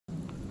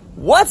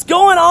What's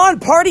going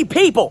on, party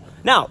people?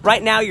 Now,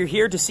 right now you're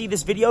here to see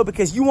this video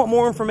because you want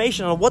more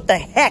information on what the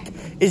heck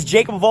is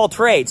Jacob of all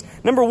trades.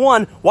 Number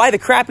one, why the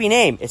crappy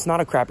name? It's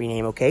not a crappy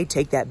name, okay?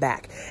 Take that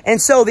back.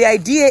 And so the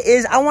idea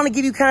is I want to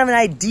give you kind of an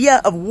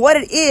idea of what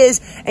it is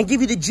and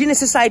give you the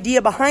genesis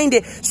idea behind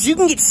it so you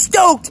can get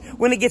stoked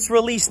when it gets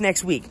released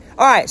next week.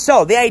 All right,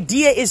 so the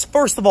idea is,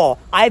 first of all,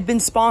 I've been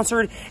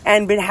sponsored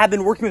and have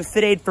been working with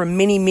Fitaid for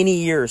many,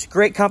 many years.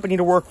 Great company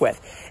to work with.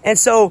 And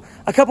so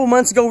a couple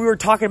months ago, we were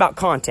talking about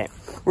content.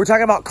 We're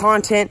talking about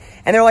content,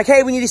 and they're like,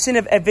 hey, we need to send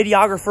a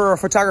videographer or a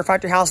photographer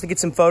out to your house to get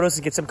some photos,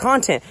 to get some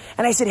content.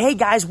 And I said, hey,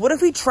 guys, what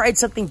if we tried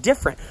something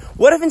different?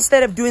 What if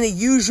instead of doing the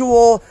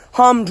usual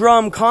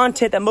humdrum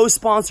content that most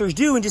sponsors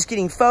do and just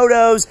getting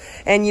photos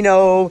and, you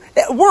know,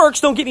 it works,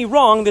 don't get me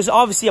wrong. There's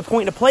obviously a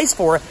point and a place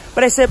for it.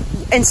 But I said,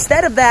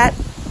 instead of that,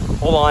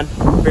 hold on,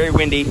 very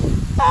windy.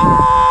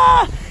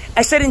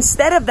 I said,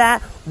 instead of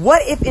that,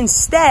 what if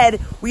instead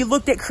we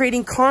looked at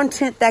creating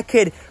content that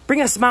could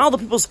bring a smile to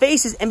people's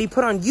faces and be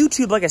put on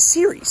YouTube like a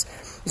series?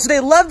 And so they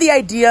loved the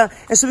idea,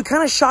 and so we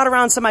kind of shot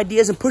around some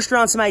ideas and pushed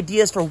around some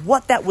ideas for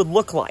what that would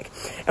look like.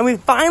 And we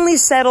finally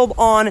settled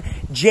on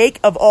Jake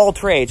of all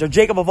trades, or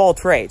Jacob of all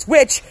trades,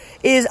 which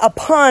is a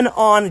pun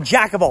on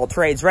Jack of all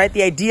trades, right?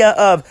 The idea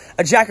of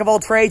a Jack of all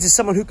trades is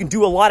someone who can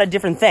do a lot of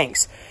different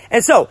things.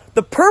 And so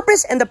the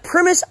purpose and the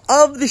premise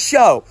of the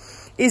show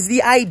is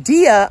the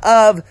idea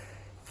of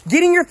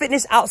getting your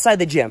fitness outside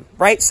the gym,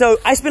 right? So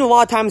I spend a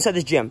lot of time inside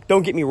this gym.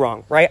 Don't get me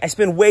wrong, right? I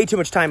spend way too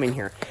much time in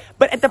here.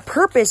 But at the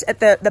purpose, at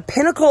the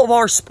pinnacle of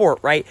our sport,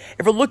 right?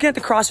 If we're looking at the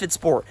CrossFit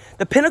sport,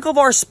 the pinnacle of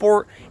our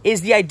sport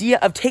is the idea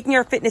of taking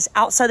our fitness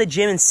outside the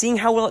gym and seeing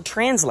how well it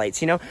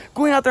translates, you know?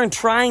 Going out there and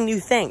trying new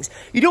things.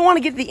 You don't want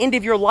to get to the end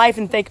of your life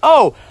and think,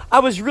 oh, I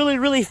was really,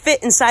 really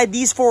fit inside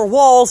these four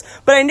walls,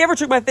 but I never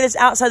took my fitness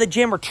outside the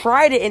gym or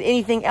tried it in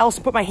anything else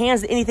and put my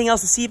hands to anything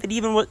else to see if it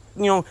even was,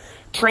 you know,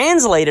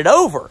 translated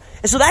over.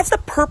 And so that's the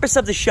purpose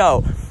of the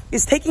show,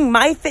 is taking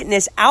my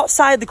fitness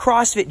outside the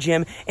CrossFit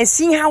gym and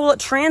seeing how well it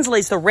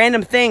translates to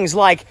random things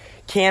like,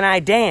 can I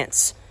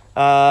dance?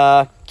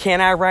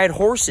 Can I ride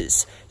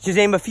horses? To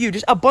name a few,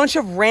 just a bunch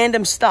of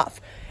random stuff.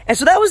 And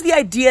so that was the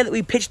idea that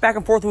we pitched back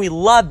and forth, and we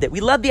loved it.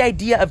 We loved the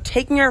idea of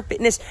taking our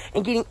fitness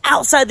and getting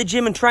outside the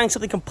gym and trying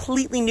something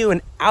completely new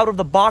and out of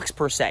the box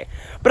per se.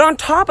 But on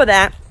top of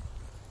that,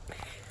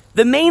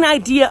 the main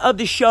idea of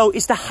the show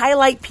is to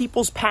highlight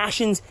people's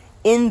passions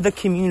in the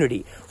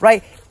community,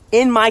 right?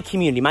 In my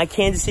community, my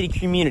Kansas City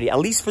community, at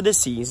least for this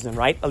season,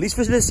 right? At least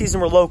for this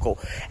season, we're local.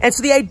 And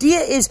so the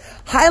idea is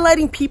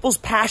highlighting people's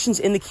passions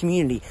in the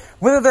community,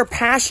 whether they're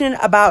passionate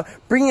about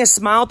bringing a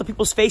smile to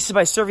people's faces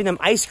by serving them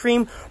ice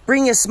cream,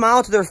 bringing a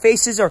smile to their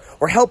faces,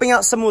 or helping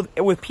out someone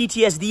with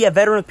PTSD, a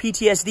veteran with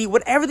PTSD,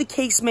 whatever the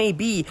case may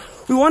be.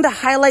 We want to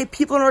highlight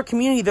people in our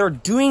community that are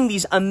doing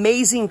these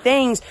amazing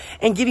things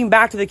and giving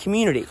back to the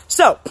community.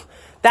 So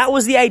that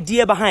was the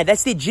idea behind it.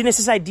 That's the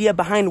genesis idea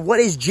behind what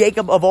is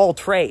Jacob of all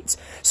trades.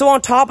 So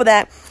on top of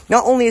that,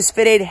 not only is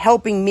Fitaid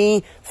helping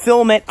me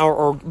film it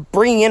or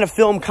bringing in a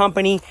film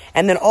company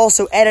and then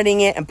also editing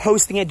it and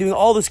posting it, doing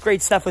all this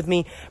great stuff with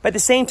me, but at the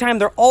same time,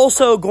 they're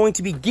also going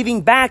to be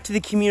giving back to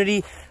the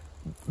community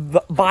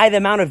by the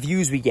amount of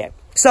views we get.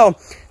 So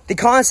the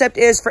concept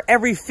is for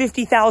every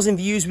 50,000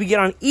 views we get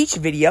on each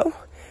video,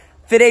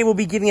 Fitaid will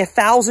be giving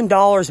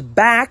 $1,000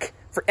 back.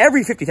 For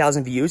every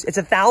 50,000 views, it's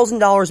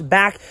 $1,000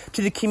 back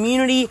to the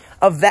community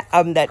of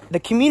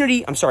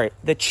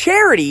the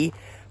charity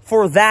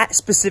for that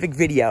specific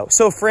video.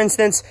 So for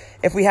instance,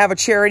 if we have a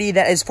charity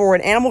that is for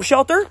an animal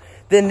shelter,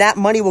 then that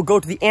money will go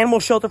to the animal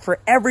shelter for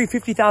every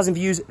 50,000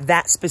 views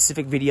that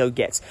specific video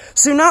gets.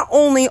 So not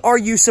only are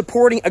you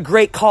supporting a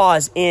great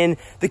cause in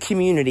the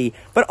community,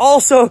 but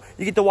also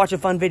you get to watch a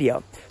fun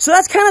video. So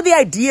that's kind of the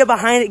idea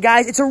behind it,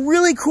 guys. It's a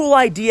really cool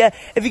idea.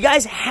 If you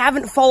guys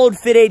haven't followed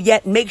Fitaid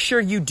yet, make sure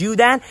you do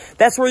that.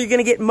 That's where you're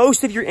going to get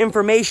most of your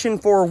information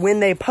for when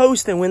they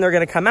post and when they're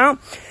going to come out.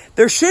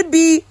 It should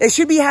be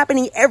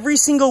happening every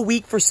single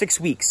week for 6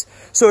 weeks.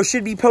 So it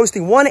should be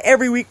posting one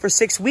every week for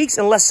 6 weeks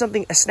unless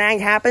a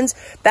snag happens.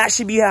 That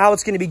should be how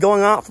it's going to be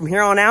going on from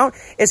here on out.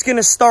 It's going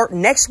to start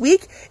next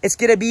week. It's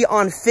going to be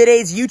on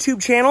Fitaid's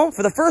YouTube channel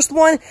for the first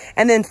one.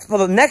 And then for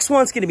the next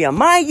one, it's going to be on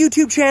my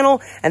YouTube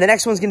channel. And the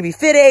next one's going to be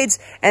Fitaid's.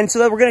 And so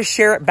that we're going to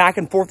share it back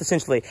and forth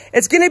essentially.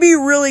 It's going to be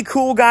really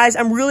cool, guys.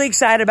 I'm really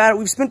excited about it.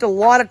 We've spent a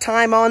lot of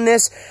time on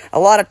this, a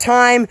lot of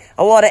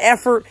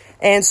effort.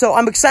 And so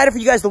I'm excited for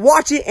you guys to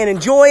watch it and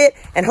enjoy it.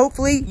 And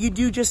hopefully you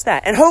do just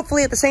that. And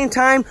hopefully at the same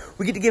time,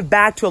 we get to give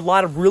back to a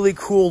lot of really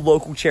cool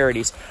local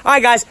charities. All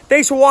right, guys.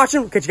 Thanks for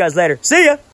watching. We'll catch you guys later. See ya.